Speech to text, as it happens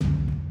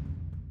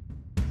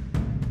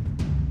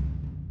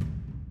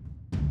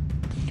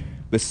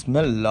بسم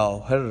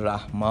الله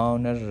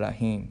الرحمن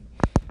الرحیم.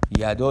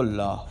 ید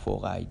الله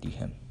فوق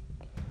ایدیهم.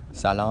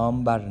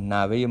 سلام بر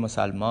نوه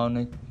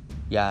مسلمان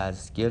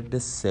یزدگرد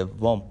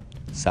سوم.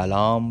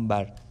 سلام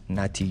بر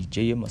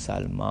نتیجه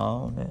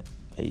مسلمان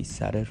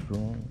قیصر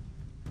روم.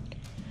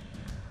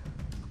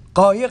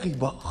 قایقی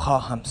با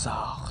خواهم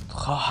ساخت،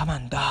 خواهم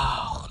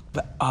انداخت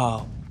به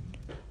آب.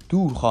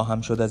 دور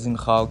خواهم شد از این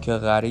خاک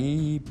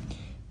غریب،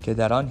 که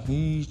در آن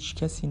هیچ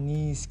کسی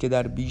نیست که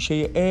در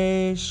بیشه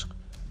عشق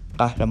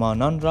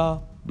قهرمانان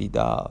را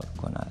بیدار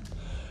کند.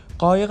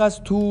 قایق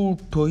از تور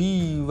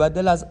تهی و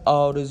دل از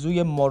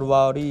آرزوی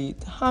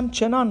مروارید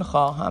همچنان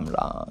خواهم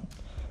راند.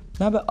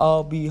 نه به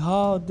آبی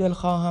ها دل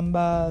خواهم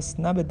بست،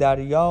 نه به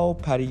دریا و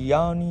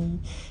پریانی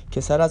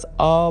که سر از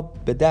آب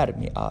به در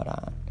می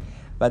آرند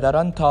و در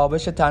آن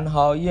تابش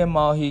تنهایی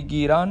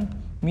ماهیگیران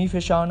می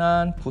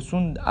فشانند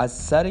فسون از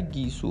سر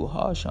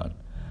گیسوهاشان.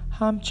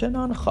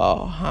 همچنان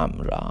خواهم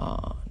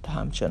راند،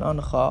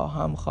 همچنان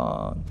خواهم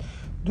خواند.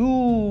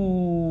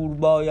 دور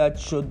باید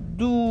شد،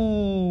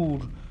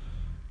 دور.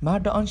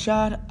 مرد آن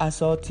شهر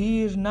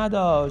اساطیر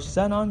نداشت،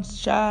 زن آن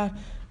شهر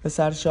به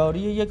سرشاری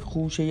یک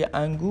خوشه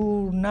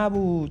انگور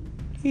نبود.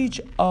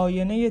 هیچ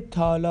آینه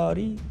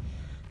تالاری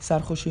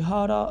سرخوشی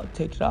ها را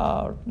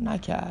تکرار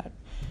نکرد.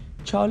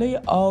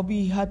 چاله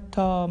آبی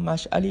حتی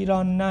مشعلی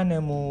را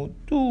ننمود.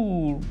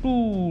 دور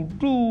دور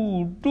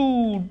دور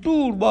دور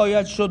دور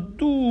باید شد،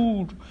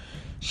 دور.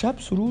 شب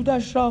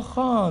سرودش را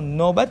خواند،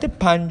 نوبت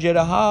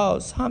پنجره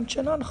هاست.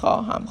 همچنان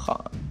خواهم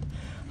خواند،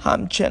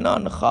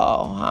 همچنان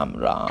خواهم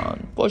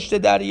راند. پشت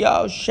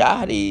دریا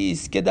شهری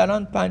است که در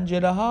آن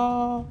پنجره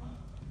ها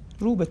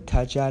رو به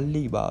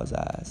تجلی باز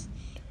است.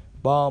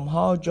 بام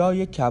ها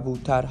جای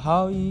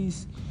کبوترهایی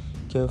است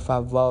که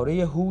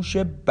فواره هوش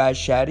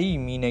بشری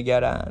می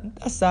نگرند.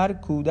 دست هر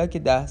کودک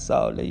 10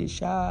 ساله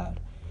شهر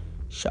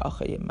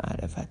شاخه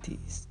معرفتی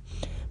است.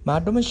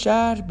 مردم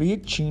شهر به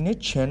یک چینه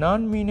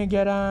چنان می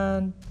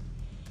نگرند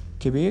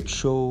که به یک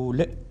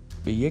شعله،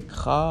 به یک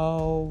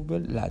خواب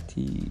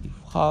لطیف.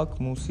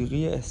 خاک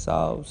موسیقی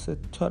احساس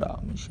تو را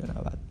می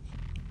شنود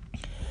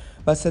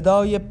و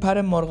صدای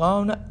پر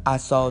مرغان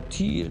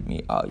اساطیر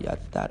می آید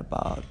در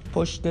باد.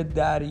 پشت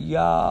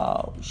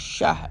دریا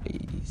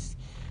شهری است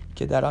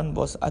که در آن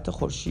وسعت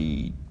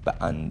خورشید به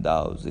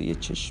اندازه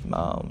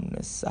چشمان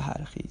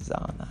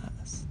سحرخیزان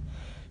است.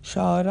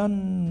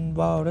 شاعران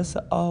وارث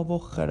آب و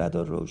خرد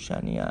و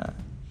روشنی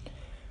اند.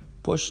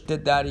 پشت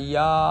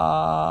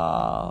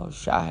دریا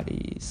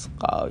شهری است،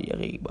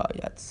 قایقی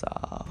باید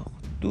ساخت.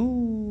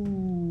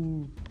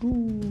 دور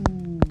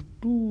دور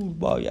دور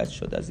باید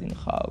شد از این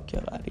خاک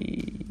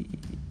غریب.